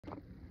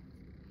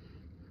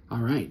All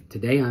right,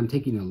 today I'm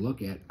taking a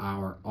look at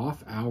our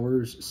off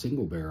hours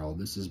single barrel.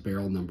 This is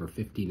barrel number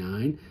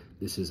 59.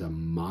 This is a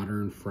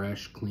modern,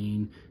 fresh,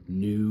 clean,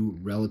 new,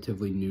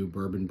 relatively new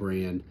bourbon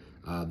brand.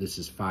 This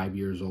is 5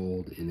 years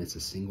old and it's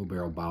a single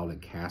barrel bottled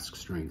at cask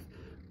strength.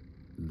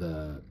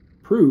 The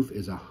proof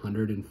is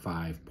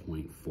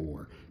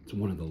 105.4. It's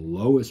one of the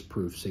lowest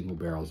proof single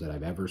barrels that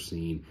I've ever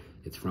seen.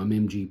 It's from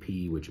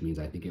MGP, which means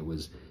I think it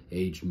was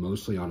aged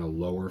mostly on a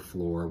lower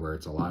floor where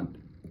it's a lot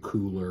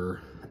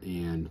cooler.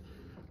 And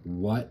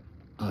what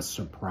a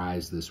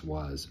surprise this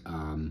was.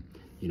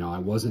 You know, I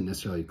wasn't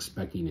necessarily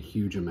expecting a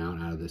huge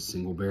amount out of this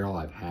single barrel.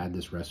 I've had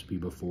this recipe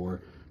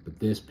before, but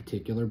this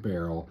particular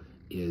barrel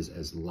is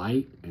as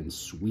light and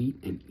sweet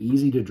and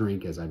easy to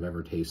drink as I've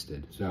ever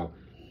tasted. So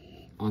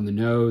on the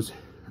nose,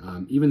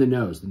 even the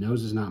nose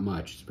is not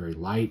much. It's very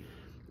light.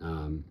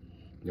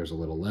 There's a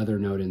little leather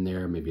note in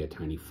there, maybe a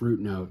tiny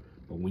fruit note,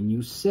 but when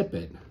you sip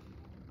it,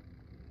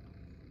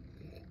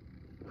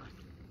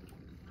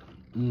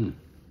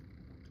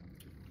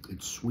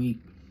 it's sweet,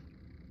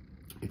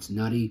 it's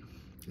nutty,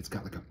 it's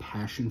got like a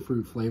passion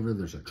fruit flavor,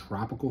 there's a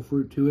tropical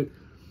fruit to it.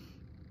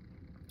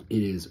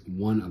 It is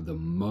one of the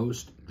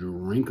most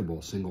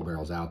drinkable single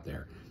barrels out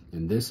there.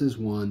 And this is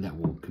one that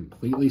will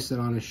completely sit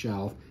on a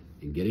shelf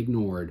and get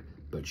ignored,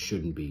 but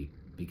shouldn't be,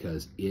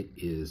 because it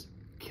is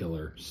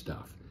killer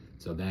stuff.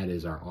 So that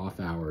is our off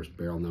hours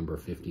barrel number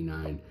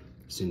 59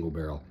 single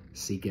barrel.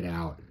 Seek it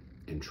out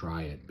and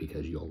try it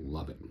because you'll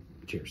love it.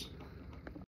 Cheers.